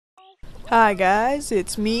Hi guys,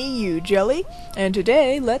 it's me, you jelly, and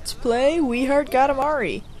today let's play We Heart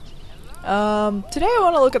Katamari. Today I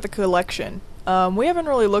want to look at the collection. We haven't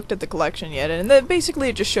really looked at the collection yet, and basically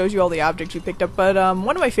it just shows you all the objects you picked up, but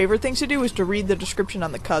one of my favorite things to do is to read the description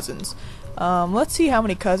on the cousins. Let's see how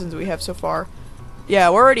many cousins we have so far. Yeah,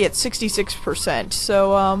 we're already at 66%,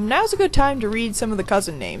 so now's a good time to read some of the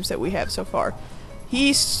cousin names that we have so far.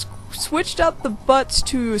 He's switched out the butts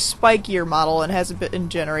to a spikier model and hasn't been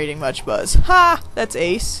generating much buzz. Ha! That's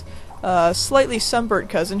Ace. Slightly sunburnt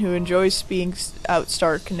cousin who enjoys being out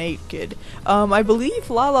stark naked. I believe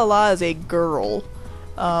La La La is a girl,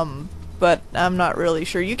 but I'm not really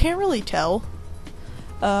sure. You can't really tell.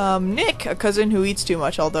 Nick, a cousin who eats too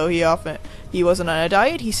much, although he wasn't on a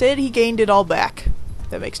diet. He said he gained it all back.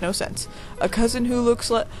 That makes no sense. A cousin who looks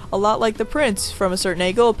a lot like the prince from a certain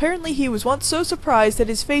angle. Apparently he was once so surprised that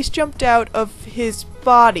his face jumped out of his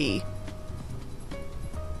body.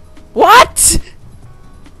 What?!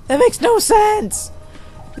 That makes no sense!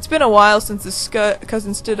 It's been a while since this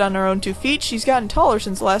cousin stood on her own 2 feet. She's gotten taller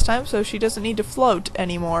since the last time, so she doesn't need to float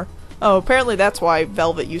anymore. Oh, apparently that's why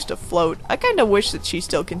Velvet used to float. I kinda wish that she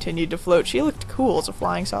still continued to float. She looked cool as a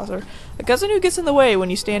flying saucer. A cousin who gets in the way when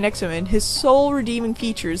you stand next to him, and his sole redeeming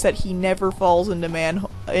feature is that he never falls into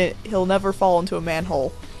he'll never fall into a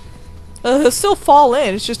manhole. He'll still fall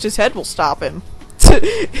in, it's just his head will stop him.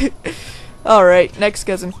 Alright, next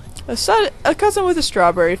cousin. A cousin with a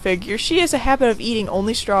strawberry figure. She has a habit of eating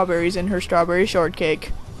only strawberries in her strawberry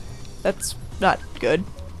shortcake. That's not good.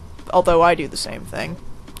 Although I do the same thing.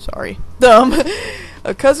 Sorry.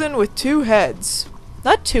 A cousin with 2 heads.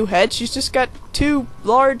 Not 2 heads, she's just got 2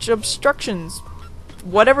 large obstructions.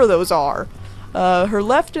 Whatever those are. Her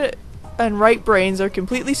left and right brains are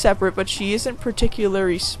completely separate, but she isn't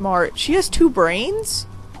particularly smart. She has 2 brains?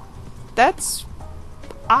 That's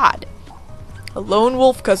odd. A lone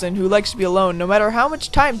wolf cousin who likes to be alone. No matter how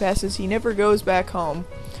much time passes, he never goes back home.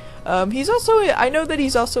 He's also, I know that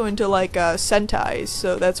he's also into, like, Sentais,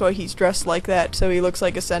 so that's why he's dressed like that, so he looks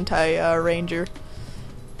like a Sentai, ranger.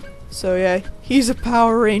 So yeah, he's a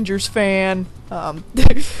Power Rangers fan.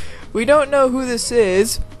 We don't know who this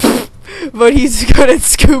is, but he's good at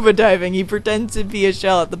scuba diving. He pretends to be a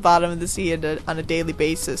shell at the bottom of the sea on a daily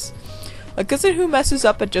basis. A cousin who messes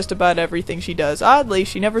up at just about everything she does. Oddly,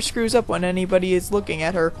 she never screws up when anybody is looking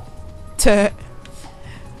at her.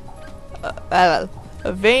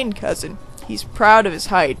 A vain cousin. He's proud of his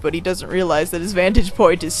height, but he doesn't realize that his vantage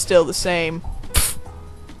point is still the same.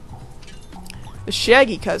 A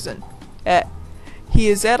shaggy cousin. He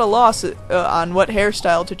is at a loss on what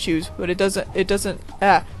hairstyle to choose, but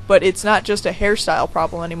but it's not just a hairstyle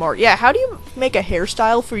problem anymore. Yeah, how do you make a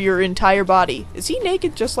hairstyle for your entire body? Is he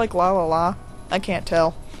naked just like La La La? I can't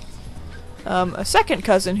tell. A second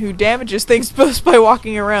cousin who damages things just by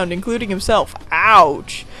walking around, including himself.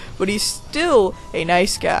 Ouch! But he's still a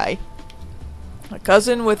nice guy. A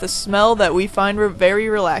cousin with a smell that we find very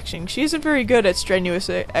relaxing. She isn't very good at strenuous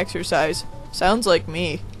exercise. Sounds like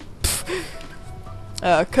me.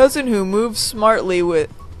 A cousin who moves smartly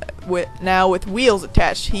now with wheels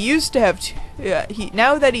attached. He used to have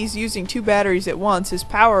now that he's using 2 batteries at once, his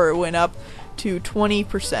power went up to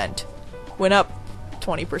 20%. Went up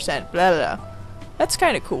 20%. Blah, blah, blah. That's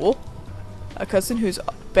kind of cool. A cousin who's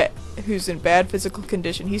in bad physical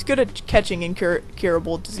condition. He's good at catching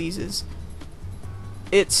incurable diseases.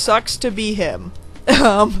 It sucks to be him.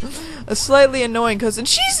 A slightly annoying cousin.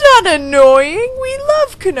 She's not annoying! We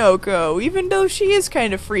love Kanoko, even though she is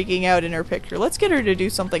kind of freaking out in her picture. Let's get her to do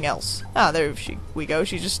something else. Ah, there we go.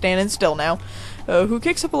 She's just standing still now. Who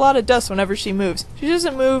kicks up a lot of dust whenever she moves. She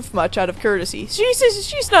doesn't move much out of courtesy. She says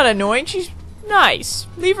she's not annoying. She's nice.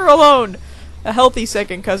 Leave her alone. A healthy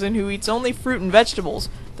second cousin who eats only fruit and vegetables.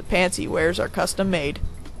 The pants he wears are custom made.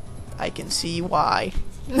 I can see why.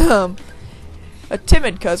 A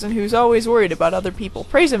timid cousin who's always worried about other people.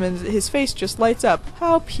 Praise him and his face just lights up.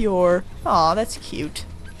 How pure. Aw, that's cute.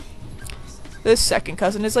 This second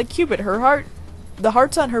cousin is like Cupid. The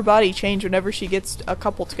hearts on her body change whenever she gets a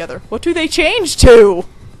couple together. What do they change to?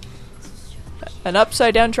 An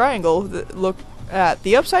upside down triangle look.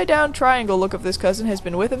 The upside-down triangle look of this cousin has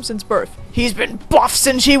been with him since birth. He's been buff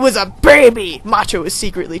since he was a baby! Macho is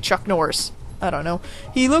secretly Chuck Norris. I don't know.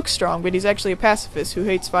 He looks strong, but he's actually a pacifist who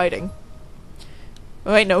hates fighting.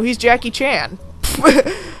 Wait, no, he's Jackie Chan.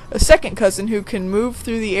 A second cousin who can move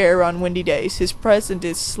through the air on windy days. His present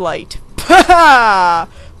is slight. Ha!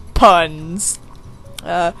 Puns.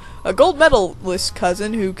 A gold medalist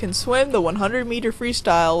cousin who can swim the 100-meter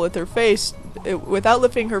freestyle with her face without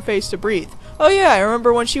lifting her face to breathe. Oh yeah, I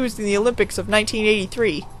remember when she was in the Olympics of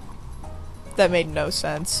 1983. That made no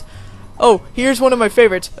sense. Oh, here's one of my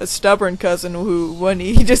favorites. A stubborn cousin who, when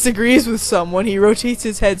he disagrees with someone, he rotates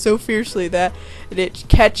his head so fiercely that it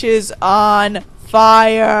catches on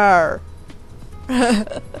fire.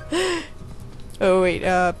 Oh wait,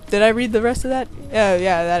 did I read the rest of that? Yeah,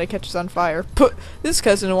 that it catches on fire. This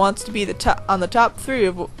cousin wants to be on the top 3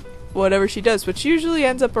 of whatever she does, but she usually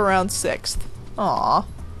ends up around 6th. Aw,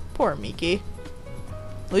 poor Miki.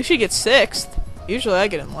 At least she gets 6th. Usually I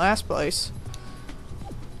get in last place.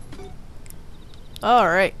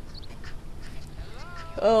 Alright.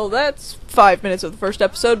 Oh, that's 5 minutes of the first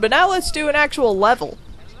episode, but now let's do an actual level.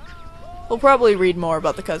 We'll probably read more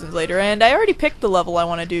about the cousins later, and I already picked the level I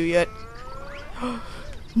want to do yet.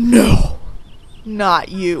 No! Not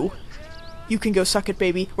you. You can go suck it,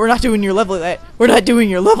 baby. We're not doing your level yet. We're not doing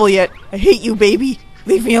your level yet. I hate you, baby.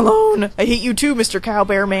 Leave me alone. I hate you too, Mr.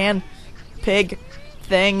 Cowbear Man. Pig.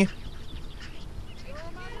 Thing.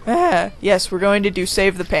 Yes, we're going to do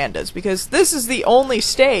Save the Pandas, because this is the only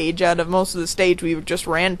stage out of most of the stage we've just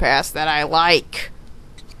ran past that I like.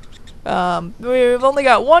 We've only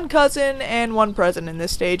got one cousin and one present in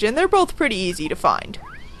this stage, and they're both pretty easy to find.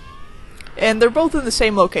 And they're both in the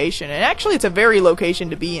same location, and actually it's a very location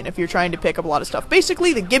to be in if you're trying to pick up a lot of stuff.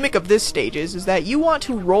 Basically, the gimmick of this stage is that you want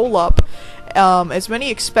to roll up as many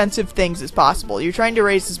expensive things as possible. You're trying to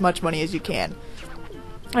raise as much money as you can.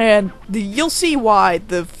 And you'll see why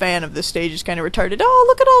the fan of this stage is kind of retarded. Oh,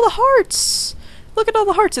 look at all the hearts! Look at all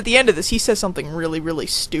the hearts at the end of this. He says something really, really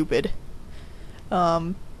stupid.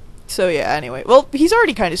 So yeah, anyway. Well, he's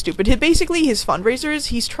already kind of stupid. Basically, his fundraiser is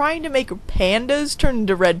he's trying to make pandas turn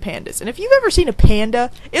into red pandas. And if you've ever seen a panda,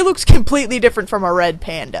 it looks completely different from a red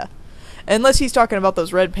panda. Unless he's talking about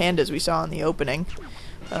those red pandas we saw in the opening.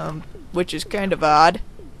 Which is kind of odd.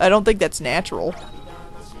 I don't think that's natural.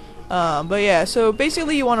 But yeah, so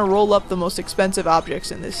basically you want to roll up the most expensive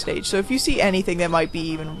objects in this stage. So if you see anything that might be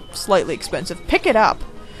even slightly expensive, pick it up.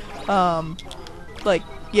 Like,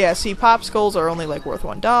 yeah, see, popsicles are only like worth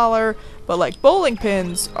 $1, but like bowling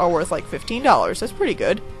pins are worth like $15. That's pretty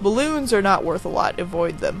good. Balloons are not worth a lot.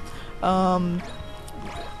 Avoid them.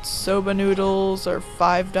 Soba noodles are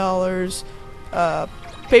 $5.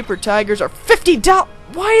 Paper tigers are $50.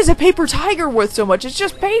 Why is a paper tiger worth so much? It's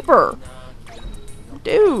just paper.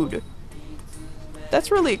 Dude, that's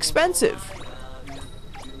really expensive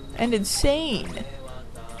and insane.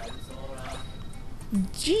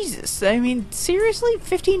 Jesus, I mean, seriously?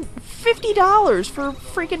 $50 for a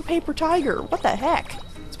freaking paper tiger. What the heck?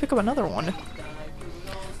 Let's pick up another one.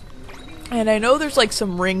 And I know there's like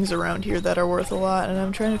some rings around here that are worth a lot, and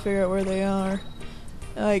I'm trying to figure out where they are.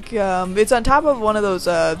 Like, it's on top of one of those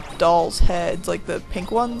doll's heads, like the pink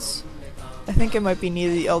ones. I think it might be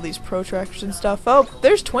near all these protractors and stuff. Oh,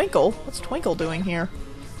 there's Twinkle. What's Twinkle doing here?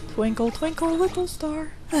 Twinkle, twinkle, little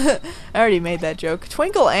star. I already made that joke.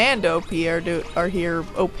 Twinkle and OP are here.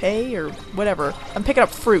 OP or whatever. I'm picking up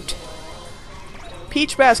fruit.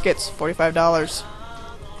 Peach baskets, $45.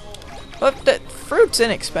 But fruit's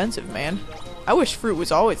inexpensive, man. I wish fruit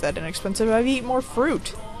was always that inexpensive. I'd eat more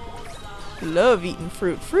fruit. Love eating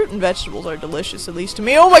fruit. Fruit and vegetables are delicious, at least to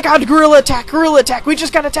me. Oh my god, gorilla attack! Gorilla attack! We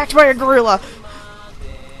just got attacked by a gorilla!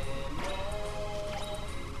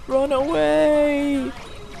 Run away!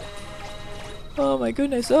 Oh my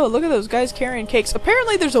goodness. Oh, look at those guys carrying cakes.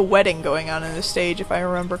 Apparently there's a wedding going on in this stage, if I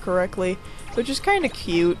remember correctly. Which is kind of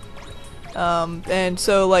cute. And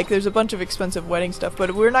so, like, there's a bunch of expensive wedding stuff,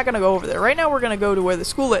 but we're not gonna go over there. Right now we're gonna go to where the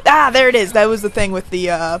school is. Ah, there it is! That was the thing with the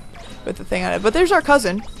thing on it. But there's our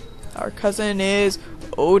cousin. Our cousin is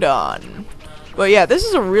Odon. But yeah, this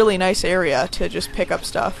is a really nice area to just pick up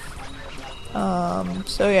stuff.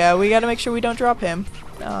 So yeah, we gotta make sure we don't drop him.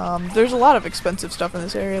 There's a lot of expensive stuff in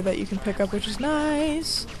this area that you can pick up, which is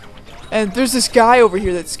nice. And there's this guy over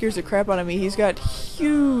here that scares the crap out of me. He's got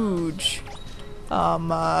huge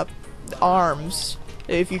arms,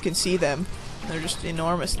 if you can see them. They're just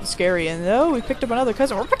enormous and scary. And oh, we picked up another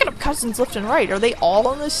cousin. We're picking up cousins left and right. Are they all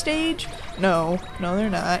on this stage? No, they're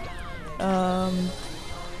not.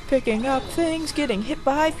 Picking up things, getting hit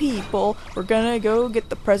by people. We're gonna go get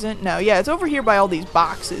the present now. Yeah, it's over here by all these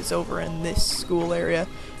boxes over in this school area.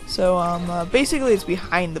 So, basically it's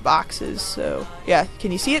behind the boxes. So, yeah,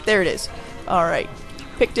 can you see it? There it is. Alright,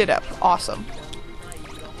 picked it up. Awesome.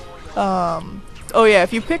 Oh yeah,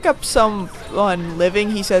 if you pick up someone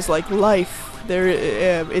living, he says, like, life,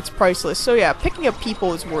 it's priceless. So yeah, picking up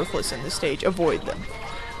people is worthless in this stage. Avoid them.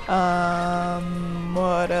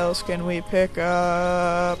 What else can we pick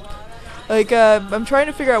up? Like, I'm trying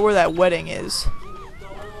to figure out where that wedding is.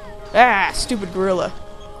 Ah, stupid gorilla.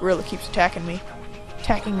 Gorilla keeps attacking me.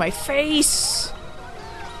 Attacking my face!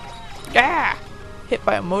 Ah! Hit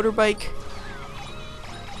by a motorbike.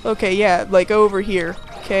 Okay, yeah, like over here.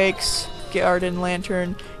 Cakes, garden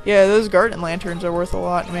lantern. Yeah, those garden lanterns are worth a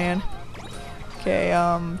lot, man. Okay,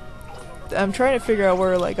 I'm trying to figure out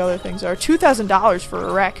where, like, other things are. $2,000 for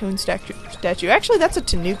a raccoon statue. Actually, that's a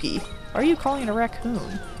tanuki. Why are you calling it a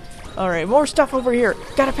raccoon? Alright, more stuff over here.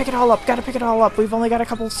 Gotta pick it all up, gotta pick it all up. We've only got a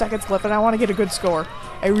couple seconds left, and I want to get a good score.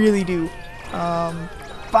 I really do.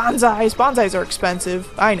 Bonsais. Bonsais are expensive.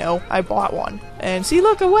 I know. I bought one. And see,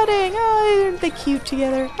 look, a wedding. Oh, aren't they cute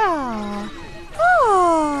together? Ah.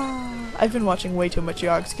 Ah. I've been watching way too much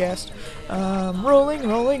Yogscast. Rolling,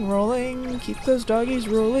 rolling, rolling. Keep those doggies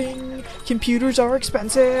rolling. Computers are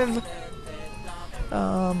expensive.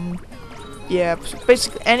 Yeah,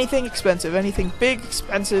 basically anything expensive. Anything big,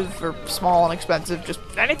 expensive, or small and expensive. Just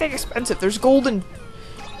anything expensive. There's golden...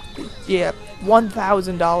 Yeah,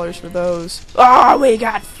 $1,000 for those. Oh, we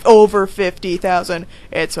got over 50,000.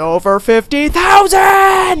 It's over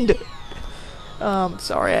 50,000!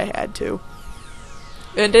 Sorry, I had to.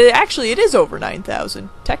 And actually, it is over 9,000,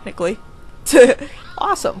 technically.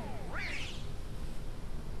 Awesome.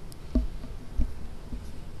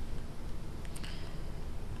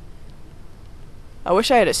 I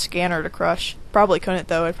wish I had a scanner to crush. Probably couldn't,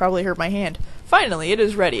 though. I'd probably hurt my hand. Finally, it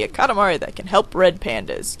is ready. A Katamari that can help red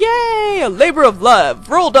pandas. Yay! A labor of love,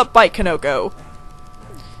 rolled up by Kinoko.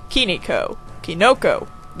 Kinoko.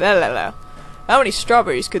 Blah, blah, blah. How many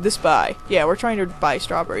strawberries could this buy? Yeah, we're trying to buy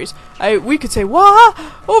strawberries. We could say, "Wah!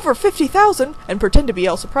 Over 50,000!" and pretend to be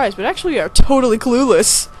all surprised, but actually we are totally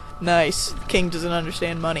clueless. Nice. King doesn't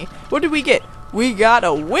understand money. What did we get? We got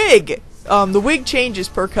a wig! The wig changes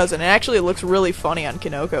per cousin, and actually it looks really funny on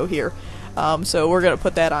Kinoko here. So we're gonna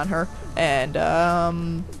put that on her. And,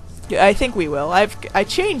 I think we will. I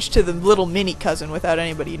changed to the little mini cousin without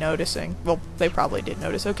anybody noticing. Well, they probably did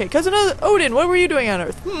notice. Okay, Cousin Odin, what were you doing on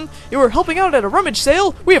Earth? You were helping out at a rummage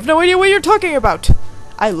sale? We have no idea what you're talking about!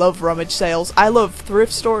 I love rummage sales. I love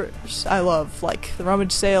thrift stores. I love, like, the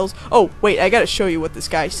rummage sales. Oh, wait, I gotta show you what this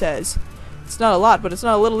guy says. It's not a lot, but it's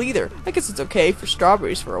not a little either. I guess it's okay for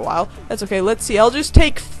strawberries for a while. That's okay, let's see. I'll just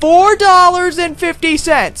take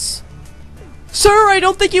 $4.50! Sir, I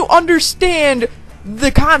don't think you understand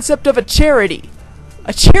the concept of a charity.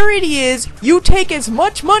 A charity is, you take as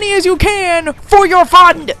much money as you can for your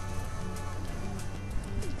fund!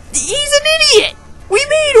 He's an idiot! We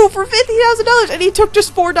made over $50,000 and he took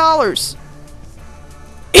just $4.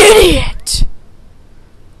 Idiot!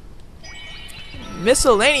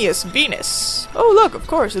 Miscellaneous Venus. Oh look, of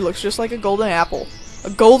course, it looks just like a golden apple. A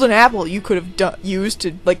golden apple you could have used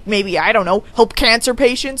to, like, maybe, I don't know, help cancer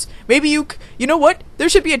patients. Maybe you know what? There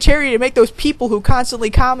should be a charity to make those people who constantly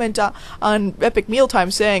comment on Epic Mealtime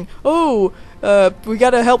saying, "Oh, we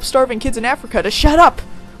gotta help starving kids in Africa," to shut up.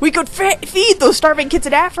 We could feed those starving kids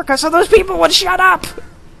in Africa so those people would shut up.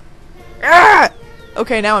 Ah!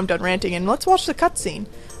 Okay, now I'm done ranting, and let's watch the cutscene.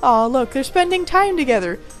 Aw, look, they're spending time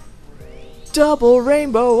together. Double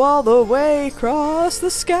rainbow all the way across the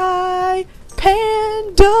sky.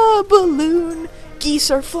 Panda balloon.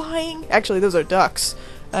 Geese are flying. Actually, those are ducks.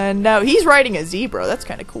 And now he's riding a zebra. That's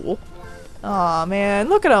kind of cool. Aw, man.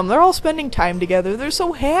 Look at them. They're all spending time together. They're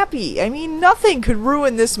so happy. I mean, nothing could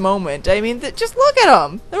ruin this moment. I mean, just look at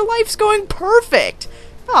them. Their life's going perfect.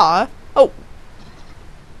 Aw. Oh.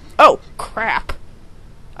 Oh, crap.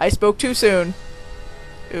 I spoke too soon.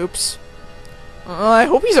 Oops. I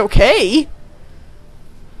hope he's okay.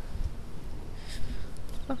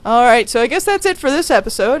 Alright, so I guess that's it for this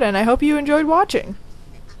episode, and I hope you enjoyed watching.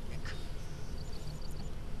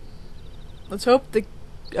 Let's hope the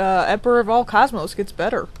Emperor of all Cosmos gets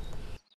better.